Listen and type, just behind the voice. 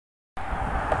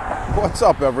What's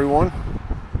up, everyone?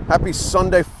 Happy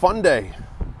Sunday fun day.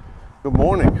 Good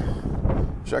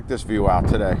morning. Check this view out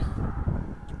today.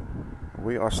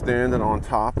 We are standing on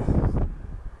top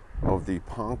of the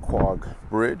Ponquag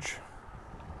Bridge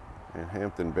in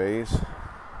Hampton Bays.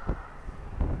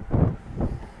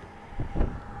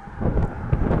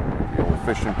 The old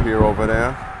fishing pier over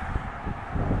there.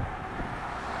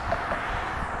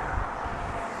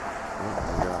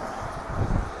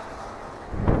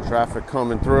 Traffic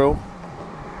coming through.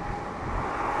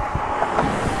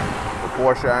 The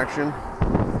Porsche action.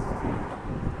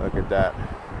 Look at that.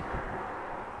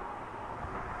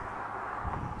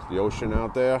 It's the ocean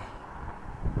out there.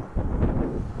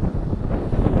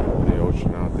 The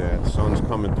ocean out there. The sun's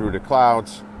coming through the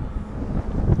clouds.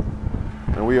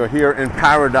 And we are here in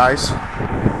paradise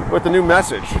with a new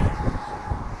message.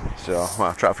 So,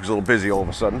 wow, traffic's a little busy all of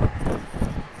a sudden.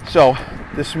 So,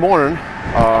 this morning,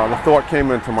 the thought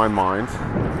came into my mind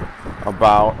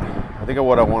about, I think, of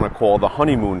what I want to call the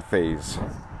honeymoon phase.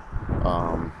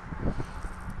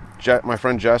 My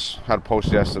friend Jess had a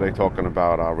post yesterday talking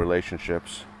about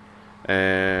relationships.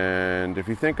 And if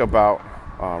you think about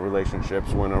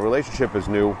relationships, when a relationship is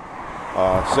new,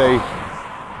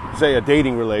 say a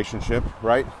dating relationship,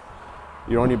 right?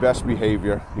 You're on your best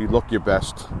behavior, you look your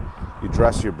best, you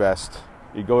dress your best,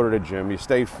 you go to the gym, you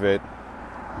stay fit,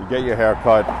 you get your hair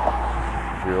cut.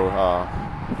 If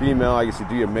you're female, I guess you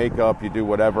do your makeup, you do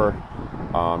whatever,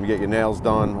 you get your nails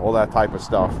done, all that type of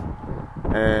stuff.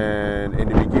 And in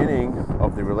the beginning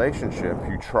of the relationship,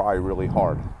 you try really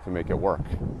hard to make it work.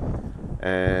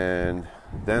 And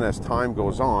then as time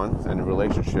goes on and the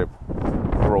relationship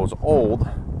grows old,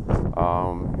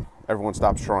 everyone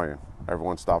stops trying.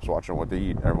 Everyone stops watching what they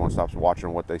eat. Everyone stops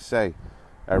watching what they say.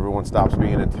 Everyone stops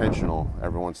being intentional.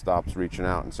 Everyone stops reaching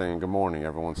out and saying good morning.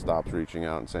 Everyone stops reaching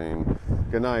out and saying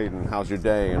good night and how's your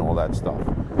day and all that stuff.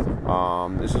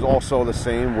 This is also the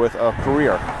same with a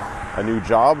career, a new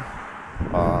job.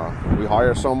 We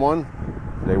hire someone.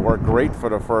 They work great for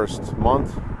the first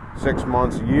month, 6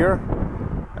 months, year,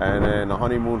 and then the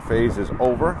honeymoon phase is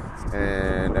over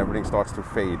and everything starts to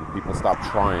fade. People stop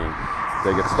trying.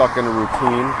 They get stuck in a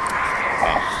routine.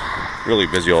 Really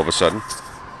busy all of a sudden.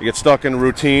 You get stuck in a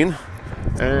routine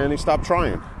and you stop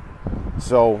trying.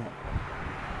 So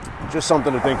just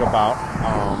something to think about.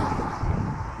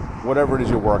 Whatever it is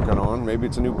you're working on, maybe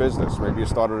it's a new business. Maybe you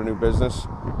started a new business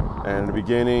and in the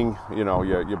beginning, you know,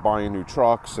 you're buying new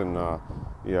trucks and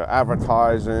you're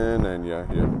advertising and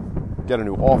you get a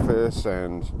new office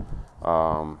and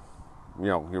you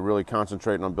know, you're really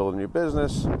concentrating on building your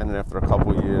business, and then after a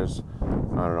couple of years, I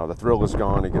don't know, the thrill is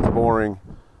gone, it gets boring,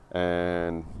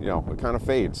 and you know, it kind of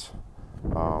fades.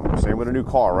 Same with a new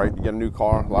car, right? You get a new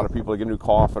car. A lot of people get a new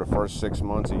car for the first 6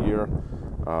 months, a year.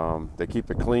 They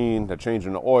keep it clean. They're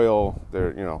changing the oil.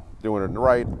 They're, you know, doing it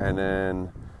right. And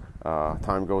then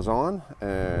time goes on,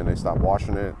 and they stop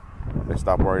washing it. They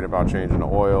stop worrying about changing the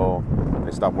oil.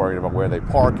 They stop worrying about where they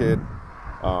park it.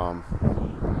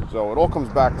 So it all comes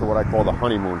back to what I call the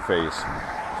honeymoon phase.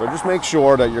 So just make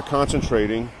sure that you're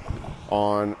concentrating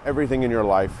on everything in your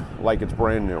life like it's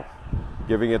brand new,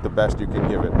 giving it the best you can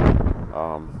give it,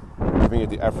 giving it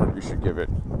the effort you should give it,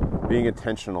 being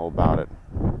intentional about it.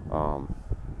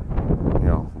 You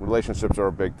know, relationships are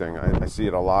a big thing. I see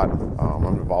it a lot. I'm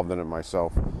involved in it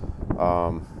myself.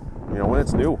 You know, when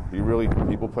it's new,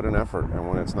 people put in effort, and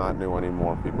when it's not new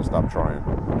anymore, people stop trying.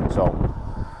 So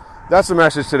that's the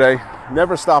message today.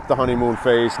 Never stop the honeymoon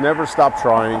phase. Never stop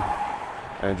trying.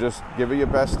 And just give it your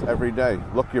best every day.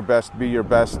 Look your best, be your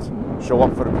best, show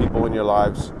up for the people in your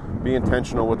lives, be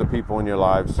intentional with the people in your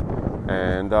lives,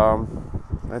 and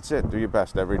that's it. Do your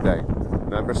best every day.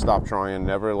 Never stop trying,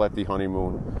 never let the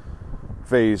honeymoon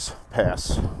phase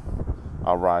pass.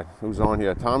 All right, who's on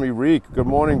here? Tommy Reek, good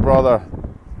morning, brother.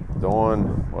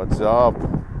 Dawn, what's up?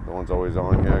 Dawn's always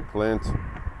on here. Clint,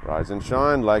 rise and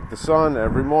shine like the sun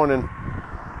every morning.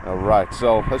 All right,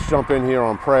 so let's jump in here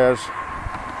on prayers.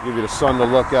 Give you the sun to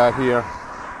look at here.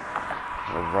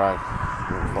 All right.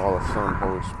 Father, Son,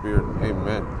 Holy Spirit.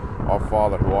 Amen. Our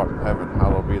Father who art in heaven,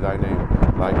 hallowed be thy name.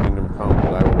 Thy kingdom come,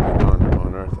 thy will be done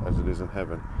on earth as it is in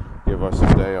heaven. Give us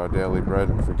this day our daily bread,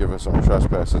 and forgive us our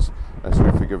trespasses, as we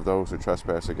forgive those who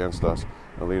trespass against us.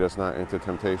 And lead us not into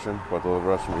temptation, but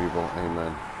deliver us from evil.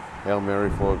 Amen. Hail Mary,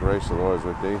 full of grace, the Lord is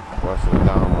with thee. Blessed art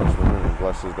thou amongst women, and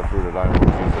blessed is the fruit of thy womb,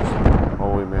 Jesus.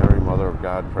 Holy Mary, Mother of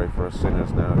God, pray for us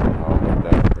sinners now and at the hour of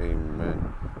our death.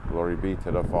 Amen. Glory be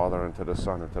to the Father, and to the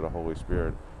Son, and to the Holy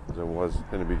Spirit, as it was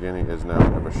in the beginning, is now,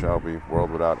 and ever shall be,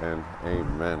 world without end.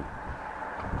 Amen.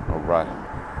 All right.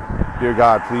 Dear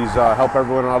God, please help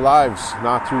everyone in our lives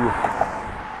not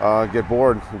to get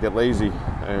bored and get lazy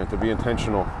and to be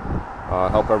intentional.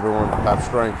 Help everyone have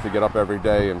strength to get up every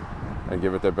day and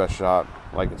give it their best shot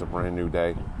like it's a brand new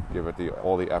day. Give it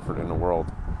all the effort in the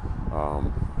world.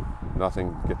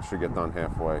 Nothing should get done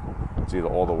halfway. It's either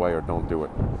all the way or don't do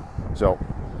it. So,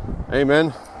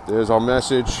 amen. There's our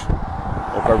message.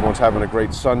 Hope everyone's having a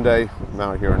great Sunday. I'm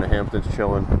out here in the Hamptons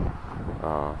chilling.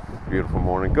 Beautiful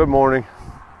morning. Good morning.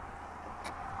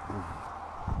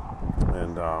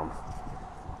 And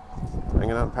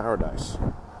hanging out in paradise.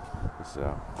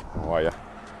 So, how are you?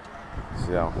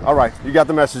 So, all right, you got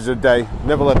the message of the day.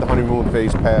 Never let the honeymoon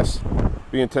phase pass.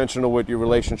 Be intentional with your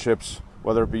relationships,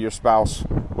 whether it be your spouse,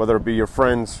 whether it be your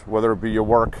friends, whether it be your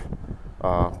work,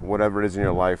 whatever it is in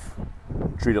your life.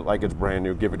 Treat it like it's brand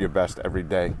new. Give it your best every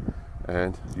day,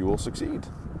 and you will succeed.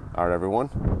 All right, everyone.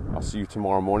 I'll see you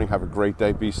tomorrow morning. Have a great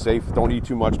day. Be safe. Don't eat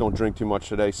too much. Don't drink too much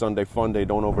today. Sunday, fun day.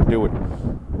 Don't overdo it.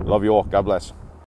 Love you all. God bless.